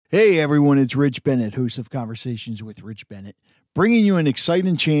Hey everyone, it's Rich Bennett, host of Conversations with Rich Bennett, bringing you an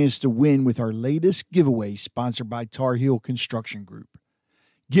exciting chance to win with our latest giveaway sponsored by Tar Heel Construction Group.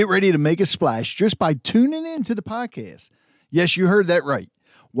 Get ready to make a splash just by tuning in to the podcast. Yes, you heard that right.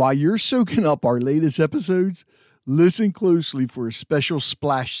 While you're soaking up our latest episodes, listen closely for a special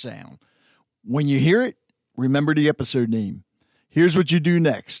splash sound. When you hear it, remember the episode name. Here's what you do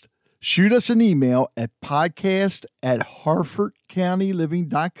next. Shoot us an email at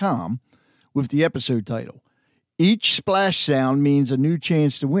podcast@harfordcountyliving.com with the episode title. Each splash sound means a new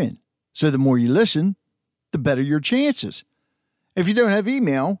chance to win. So the more you listen, the better your chances. If you don't have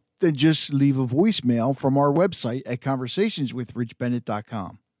email, then just leave a voicemail from our website at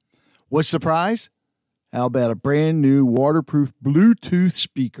conversationswithrichbennett.com. What's the prize? How about a brand new waterproof Bluetooth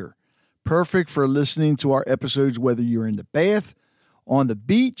speaker? Perfect for listening to our episodes whether you're in the bath, on the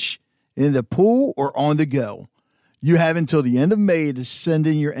beach, in the pool, or on the go. You have until the end of May to send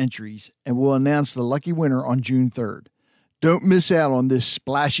in your entries, and we'll announce the lucky winner on June 3rd. Don't miss out on this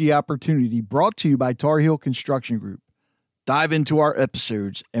splashy opportunity brought to you by Tar Heel Construction Group. Dive into our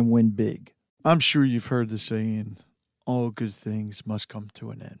episodes and win big. I'm sure you've heard the saying, all good things must come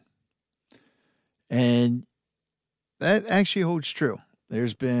to an end. And that actually holds true.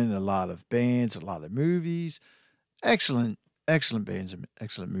 There's been a lot of bands, a lot of movies, excellent bands,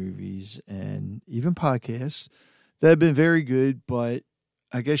 excellent movies, and even podcasts that have been very good, but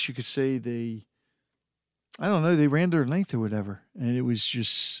I guess you could say they ran their length or whatever, and it was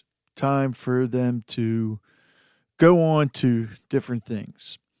just time for them to go on to different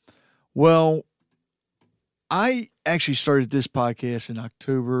things. Well, I actually started this podcast in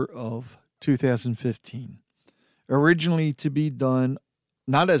October of 2015, originally to be done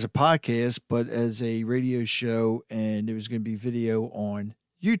not as a podcast, but as a radio show, and it was going to be video on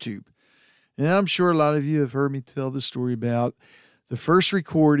YouTube. And I'm sure a lot of you have heard me tell the story about the first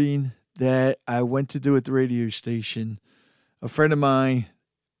recording that I went to do at the radio station. A friend of mine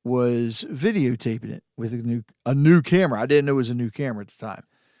was videotaping it with a new camera. I didn't know it was a new camera at the time.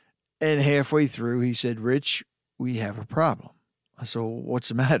 And halfway through, he said, "Rich, we have a problem." I said, "Well, what's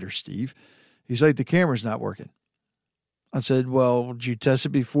the matter, Steve?" He's like, "The camera's not working." I said, "Well, did you test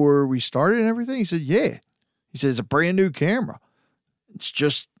it before we started and everything?" He said, "Yeah." He said, "It's a brand new camera. It's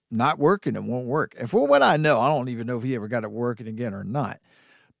just not working. It won't work." And from what I know, I don't even know if he ever got it working again or not.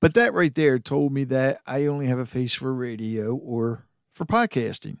 But that right there told me that I only have a face for radio or for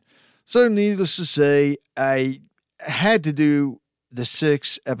podcasting. So needless to say, I had to do the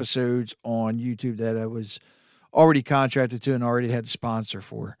 6 episodes on YouTube that I was already contracted to and already had a sponsor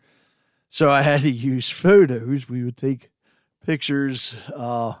for. So I had to use photos. We would take pictures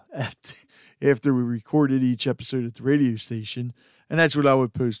after we recorded each episode at the radio station, and that's what I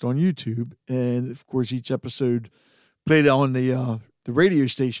would post on YouTube. And of course, each episode played on the radio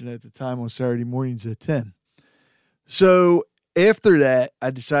station at the time on Saturday mornings at 10. So after that, I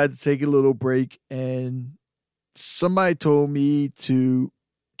decided to take a little break, and somebody told me to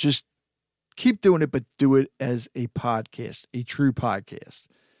just keep doing it, but do it as a podcast, a true podcast.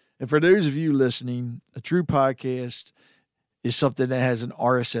 And for those of you listening, a true podcast is something that has an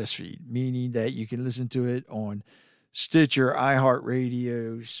RSS feed, meaning that you can listen to it on Stitcher,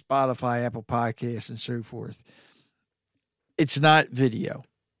 iHeartRadio, Spotify, Apple Podcasts, and so forth. It's not video.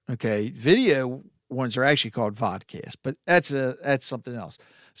 Okay. Video ones are actually called vodcasts, but that's something else.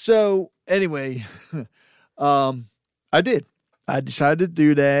 So anyway, I did. I decided to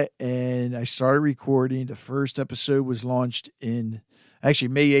do that, and I started recording. The first episode was launched in actually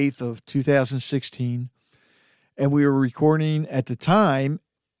May 8th of 2016. And we were recording at the time,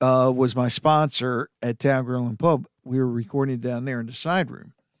 was my sponsor at Town Grill and Pub. We were recording down there in the side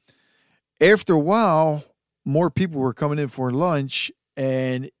room. After a while, more people were coming in for lunch,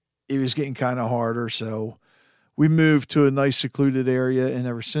 and it was getting kind of harder. So we moved to a nice secluded area, and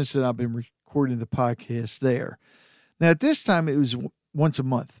ever since then, I've been recording the podcast there. Now, at this time, it was once a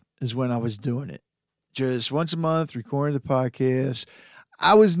month is when I was doing it. Just once a month, recording the podcast.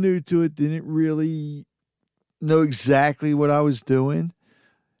 I was new to it, didn't really know exactly what I was doing.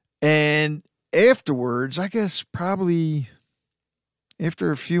 And afterwards, I guess probably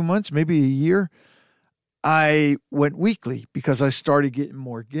after a few months, maybe a year, I went weekly because I started getting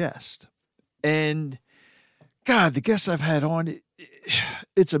more guests. And God, the guests I've had on,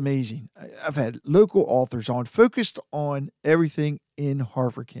 it's amazing. I've had local authors on, focused on everything in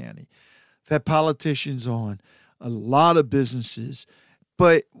Harford County. I've had politicians on, a lot of businesses.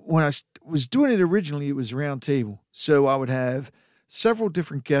 But when I was doing it originally, it was a round table. So I would have several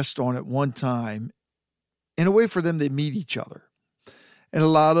different guests on at one time in a way for them to meet each other. And a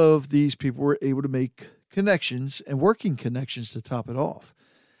lot of these people were able to make connections and working connections to top it off.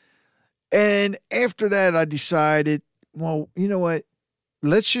 And after that, I decided, well, you know what?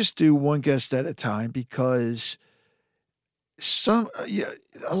 Let's just do one guest at a time because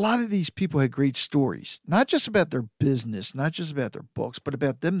a lot of these people had great stories, not just about their business, not just about their books, but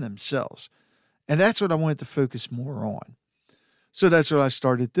about them themselves. And that's what I wanted to focus more on. So that's what I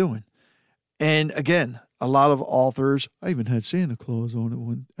started doing. And again, a lot of authors, I even had Santa Claus on it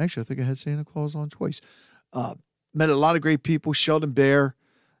one. Actually, I think I had Santa Claus on twice. Met a lot of great people. Sheldon Bear,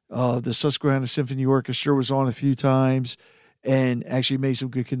 the Susquehanna Symphony Orchestra was on a few times and actually made some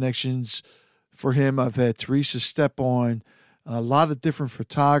good connections for him. I've had Teresa Stepp on, a lot of different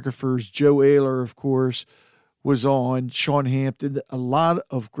photographers. Joe Ayler, of course, was on. Sean Hampton, a lot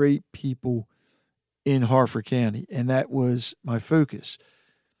of great people in Harford County, and that was my focus.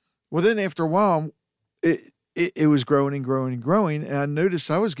 Well, then after a while, it was growing and growing and growing, and I noticed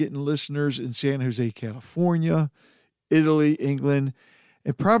I was getting listeners in San Jose, California, Italy, England,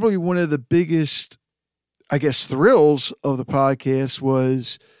 and probably one of the biggest, I guess, thrills of the podcast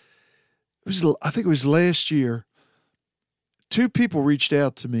was I think it was last year. 2 people reached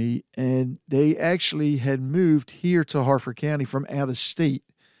out to me, and they actually had moved here to Harford County from out of state.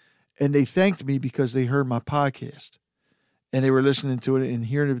 And they thanked me because they heard my podcast and they were listening to it and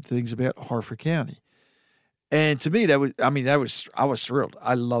hearing things about Harford County. And to me, I was thrilled.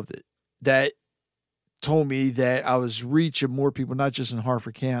 I loved it. That told me that I was reaching more people, not just in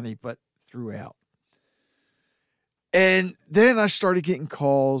Harford County, but throughout. And then I started getting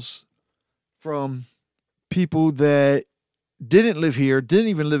calls from people that didn't live here, didn't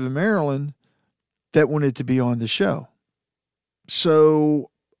even live in Maryland, that wanted to be on the show. So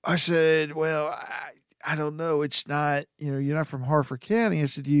I said, well, I don't know. It's not, you're not from Harford County. I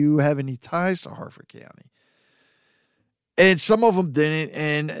said, do you have any ties to Harford County? And some of them didn't.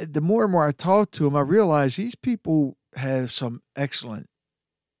 And the more and more I talked to them, I realized these people have some excellent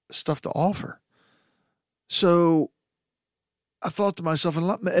stuff to offer. So I thought to myself,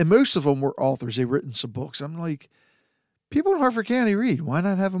 and most of them were authors. They've written some books. I'm like, people in Harford County read. Why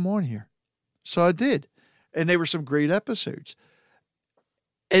not have them on here? So I did. And they were some great episodes.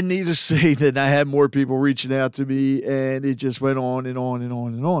 And needless to say that I had more people reaching out to me, and it just went on and on and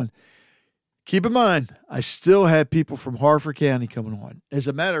on and on. Keep in mind, I still have people from Harford County coming on. As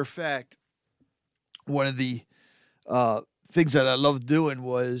a matter of fact, one of the things that I loved doing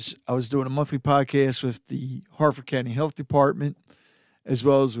was I was doing a monthly podcast with the Harford County Health Department as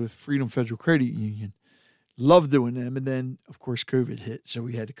well as with Freedom Federal Credit Union. Loved doing them. And then, of course, COVID hit, so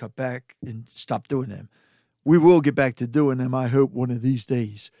we had to cut back and stop doing them. We will get back to doing them, I hope, one of these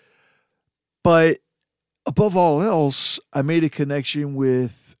days. But above all else, I made a connection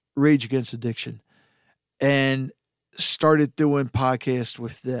with Rage Against Addiction and started doing podcasts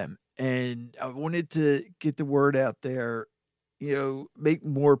with them. And I wanted to get the word out there, make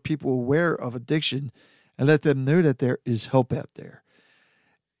more people aware of addiction and let them know that there is help out there.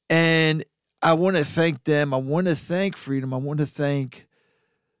 And I want to thank them. I want to thank Freedom. I want to thank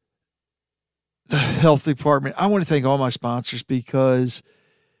the health department. I want to thank all my sponsors, because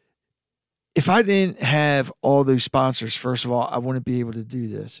if I didn't have all those sponsors, first of all, I wouldn't be able to do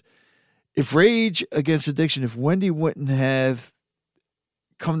this. If Rage Against Addiction, if Wendy wouldn't have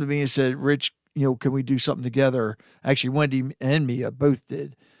come to me and said, Rich, can we do something together? Actually, Wendy and me both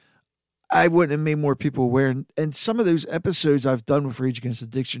did. I wouldn't have made more people aware. And some of those episodes I've done with Rage Against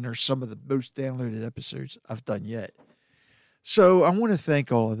Addiction are some of the most downloaded episodes I've done yet. So I want to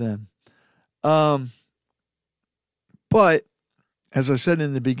thank all of them. But as I said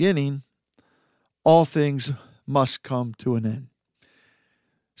in the beginning, all things must come to an end.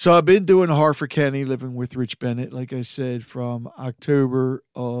 So I've been doing Harford County Living with Rich Bennett, like I said, from October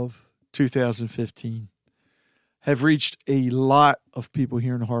of 2015. Have reached a lot of people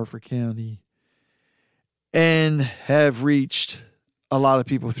here in Harford County and have reached a lot of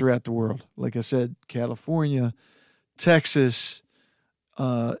people throughout the world. Like I said, California, Texas,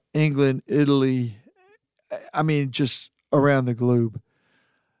 England, Italy, just around the globe.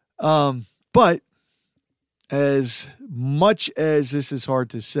 But as much as this is hard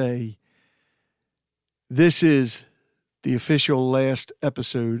to say, this is the official last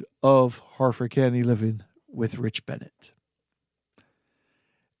episode of Harford County Living with Rich Bennett.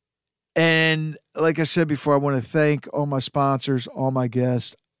 And like I said before, I want to thank all my sponsors, all my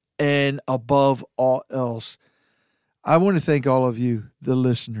guests, and above all else, I want to thank all of you, the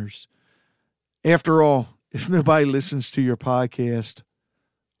listeners. After all, if nobody listens to your podcast,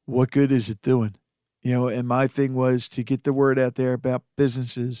 what good is it doing? And my thing was to get the word out there about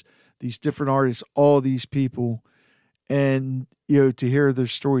businesses, these different artists, all these people, and, to hear their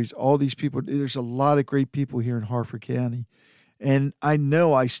stories. All these people, there's a lot of great people here in Harford County. And I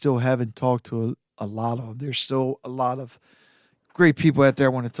know I still haven't talked to a lot of them. There's still a lot of great people out there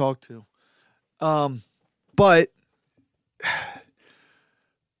I want to talk to. But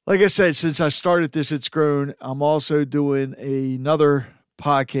like I said, since I started this, it's grown. I'm also doing another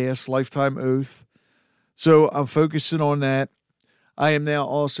podcast, Lifetime Oath. So I'm focusing on that. I am now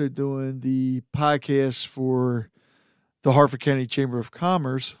also doing the podcast for the Harford County Chamber of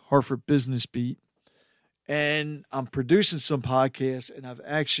Commerce, Harford Business Beat. And I'm producing some podcasts, and I've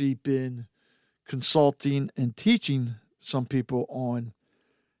actually been consulting and teaching some people on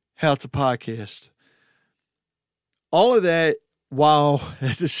how to podcast. All of that while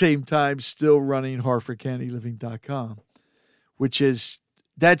at the same time still running HarfordCountyLiving.com,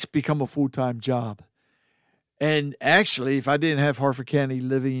 that's become a full-time job. And actually, if I didn't have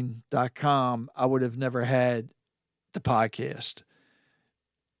HarfordCountyLiving.com, I would have never had the podcast.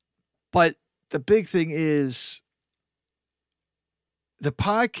 But the big thing is the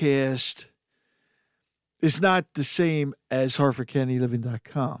podcast is not the same as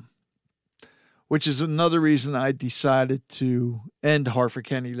HarfordCountyLiving.com, which is another reason I decided to end Harford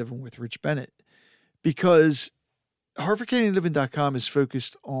County Living with Rich Bennett, because HarfordCountyLiving.com is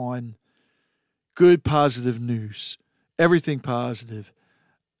focused on good, positive news, everything positive,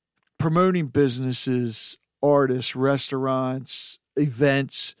 promoting businesses, artists, restaurants,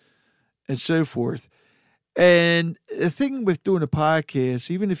 events, and so forth. And the thing with doing a podcast,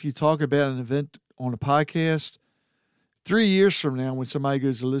 even if you talk about an event on a podcast, 3 years from now, when somebody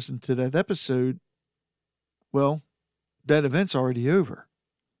goes to listen to that episode, well, that event's already over.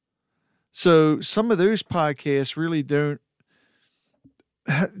 So some of those podcasts really they're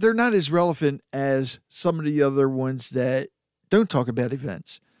not as relevant as some of the other ones that don't talk about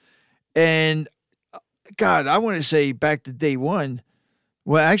events. And God, I want to say back to day one.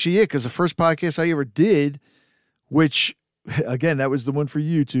 Well, actually, yeah, because the first podcast I ever did, which again, that was the one for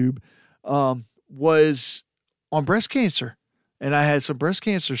YouTube, was on breast cancer. And I had some breast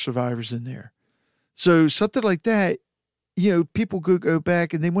cancer survivors in there. So something like that, people could go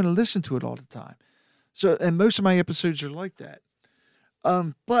back and they want to listen to it all the time. So, and most of my episodes are like that.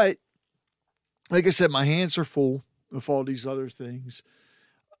 But like I said, my hands are full of all these other things.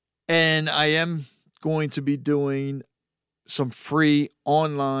 And I am going to be doing some free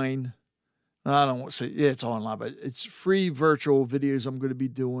online, I don't want to say, it's online, but it's free virtual videos I'm going to be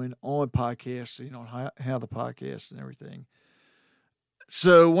doing on podcasting, on how to podcast and everything.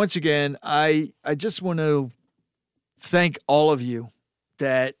 So once again, I just want to thank all of you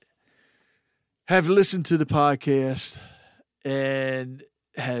that have listened to the podcast and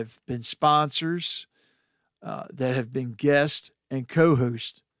have been sponsors, that have been guests and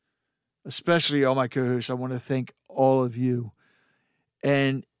co-hosts, especially all my co-hosts. I want to thank all of you.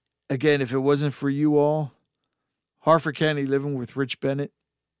 And again, if it wasn't for you all, Harford County Living with Rich Bennett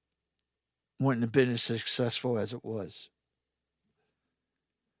wouldn't have been as successful as it was.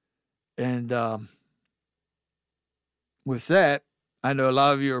 And with that, I know a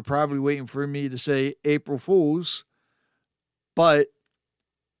lot of you are probably waiting for me to say April Fools, but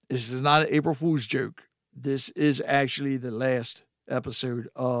this is not an April Fool's joke. This is actually the last episode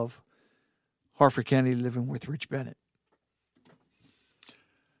of Harford County Living with Rich Bennett.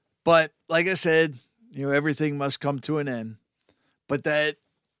 But like I said, everything must come to an end. But that,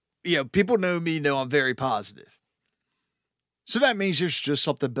 people know me, know I'm very positive. So that means there's just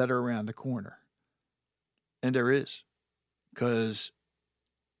something better around the corner. And there is. Because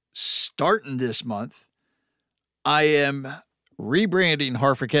starting this month, I am rebranding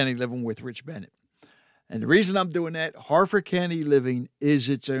Harford County Living with Rich Bennett. And the reason I'm doing that, Harford County Living is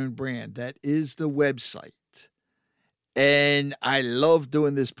its own brand. That is the website. And I love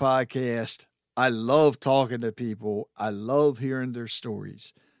doing this podcast. I love talking to people. I love hearing their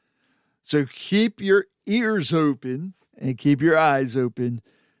stories. So keep your ears open and keep your eyes open,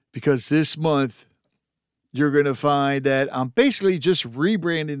 because this month you're going to find that I'm basically just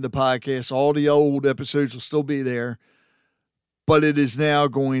rebranding the podcast. All the old episodes will still be there, but it is now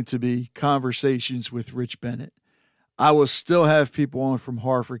going to be Conversations with Rich Bennett. I will still have people on from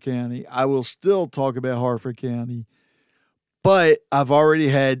Harford County. I will still talk about Harford County, but I've already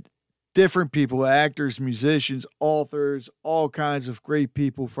had different people, actors, musicians, authors, all kinds of great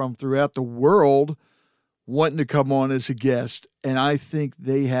people from throughout the world wanting to come on as a guest. And I think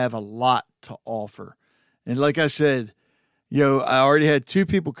they have a lot to offer. And like I said, I already had 2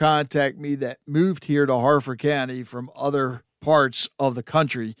 people contact me that moved here to Harford County from other parts of the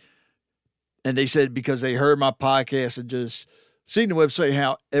country. And they said because they heard my podcast and just seen the website,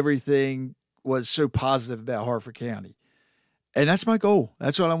 how everything was so positive about Harford County. And that's my goal.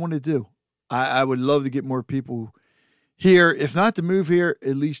 That's what I want to do. I would love to get more people here, if not to move here,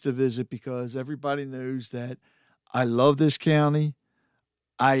 at least to visit, because everybody knows that I love this county.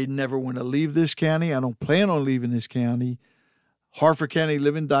 I never want to leave this county. I don't plan on leaving this county.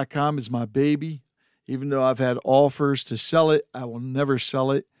 HarfordCountyLiving.com is my baby. Even though I've had offers to sell it, I will never sell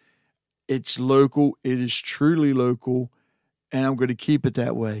it. It's local. It is truly local, and I'm going to keep it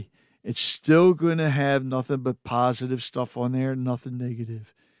that way. It's still going to have nothing but positive stuff on there, nothing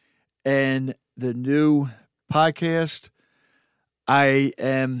negative. And the new podcast, I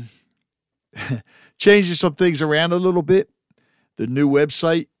am changing some things around a little bit. The new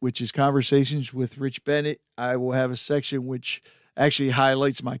website, which is Conversations with Rich Bennett, I will have a section which actually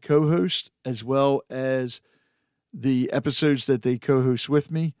highlights my co-host as well as the episodes that they co-host with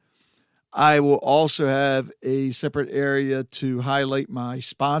me. I will also have a separate area to highlight my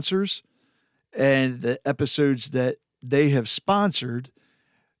sponsors and the episodes that they have sponsored.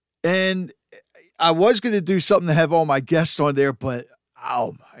 And I was going to do something to have all my guests on there, but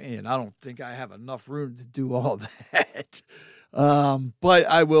oh man, I don't think I have enough room to do all that. But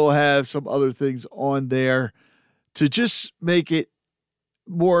I will have some other things on there to just make it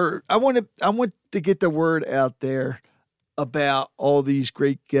more. I want to get the word out there about all these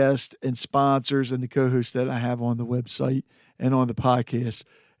great guests and sponsors and the co-hosts that I have on the website and on the podcast.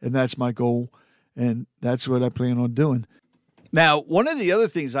 And that's my goal. And that's what I plan on doing. Now, one of the other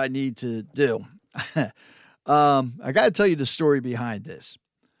things I need to do, I got to tell you the story behind this.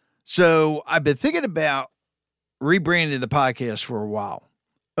 So I've been thinking about rebranding the podcast for a while,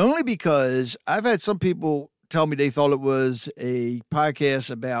 only because I've had some people tell me they thought it was a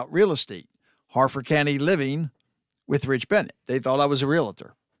podcast about real estate, Harford County Living with Rich Bennett. They thought I was a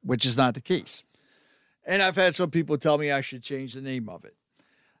realtor, which is not the case. And I've had some people tell me I should change the name of it.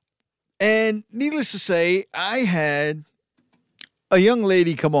 And needless to say, I had a young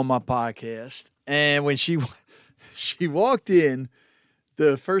lady come on my podcast, and when she walked in,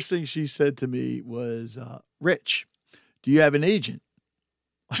 the first thing she said to me was, Rich, do you have an agent?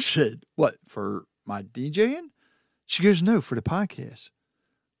 I said, what, for my DJing? She goes, no, for the podcast.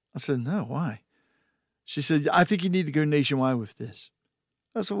 I said, no, why? She said, I think you need to go nationwide with this.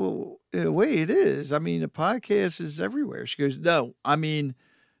 I said, well, in a way it is. I mean, the podcast is everywhere. She goes, no, I mean,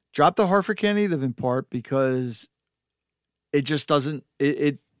 drop the Harford County Living part because it just doesn't,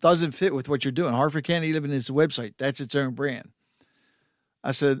 it doesn't fit with what you're doing. Harford County Living is a website. That's its own brand.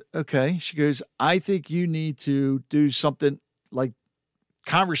 I said, okay. She goes, I think you need to do something like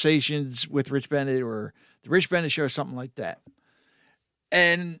Conversations with Rich Bennett or the Rich Bennett Show or something like that.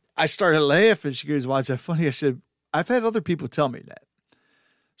 And I started laughing. She goes, why is that funny? I said, I've had other people tell me that.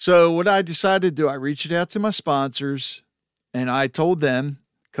 So what I decided to do, I reached out to my sponsors and I told them,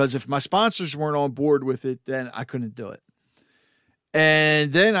 because if my sponsors weren't on board with it, then I couldn't do it.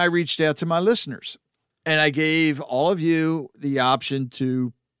 And then I reached out to my listeners. And I gave all of you the option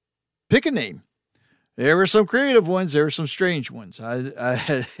to pick a name. There were some creative ones. There were some strange ones.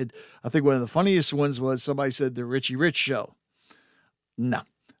 I think one of the funniest ones was somebody said the Richie Rich Show. No.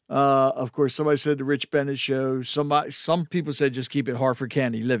 Of course, somebody said the Rich Bennett Show. Some people said just keep it Harford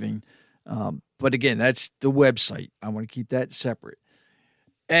County Living. But again, that's the website. I want to keep that separate.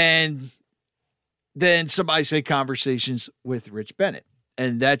 And then somebody said Conversations with Rich Bennett.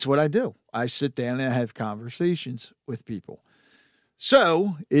 And that's what I do. I sit down and I have conversations with people.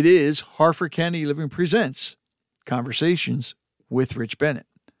 So it is Harford County Living presents Conversations with Rich Bennett.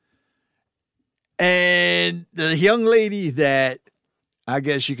 And the young lady that I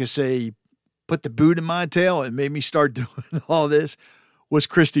guess you could say put the boot in my tail and made me start doing all this was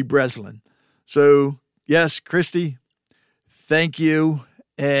Christy Breslin. So yes, Christy, thank you.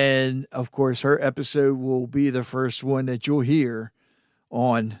 And of course, her episode will be the first one that you'll hear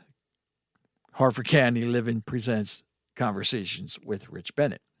on Harford County Living presents Conversations with Rich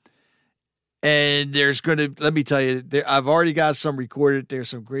Bennett. And let me tell you, I've already got some recorded. There's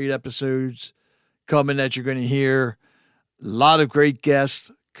some great episodes coming that you're going to hear. A lot of great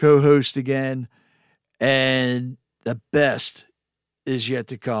guests, co-host again. And the best is yet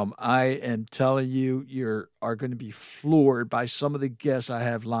to come. I am telling you, you are going to be floored by some of the guests I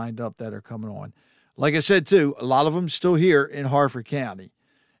have lined up that are coming on. Like I said, too, a lot of them still here in Harford County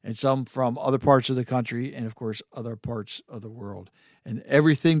and some from other parts of the country and, of course, other parts of the world. And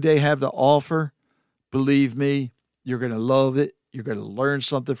everything they have to offer, believe me, you're going to love it. You're going to learn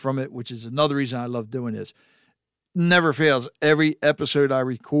something from it, which is another reason I love doing this. Never fails. Every episode I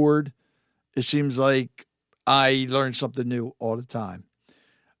record, it seems like I learn something new all the time.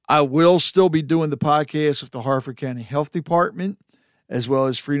 I will still be doing the podcast with the Harford County Health Department, as well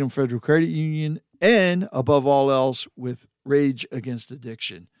as Freedom Federal Credit Union, and above all else with Rage Against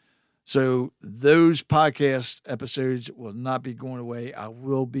Addiction. So those podcast episodes will not be going away. I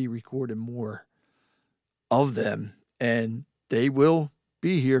will be recording more of them, and they will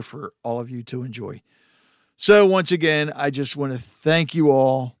be here for all of you to enjoy. So once again, I just want to thank you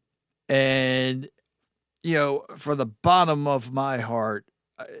all. And, from the bottom of my heart,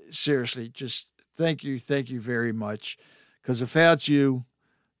 seriously, just thank you very much. Because without you,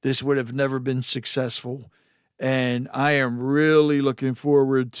 this would have never been successful. And I am really looking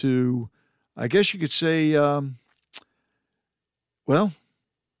forward to, I guess you could say, the new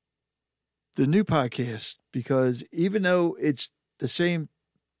podcast. Because even though it's the same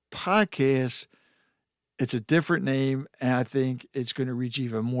podcast, it's a different name, and I think it's going to reach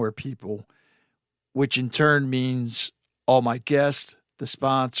even more people, which in turn means all my guests, the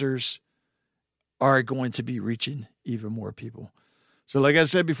sponsors, are going to be reaching even more people. So like I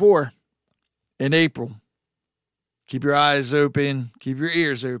said before, in April, keep your eyes open, keep your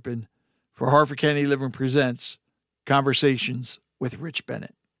ears open for Harford County Living Presents Conversations with Rich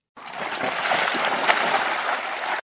Bennett.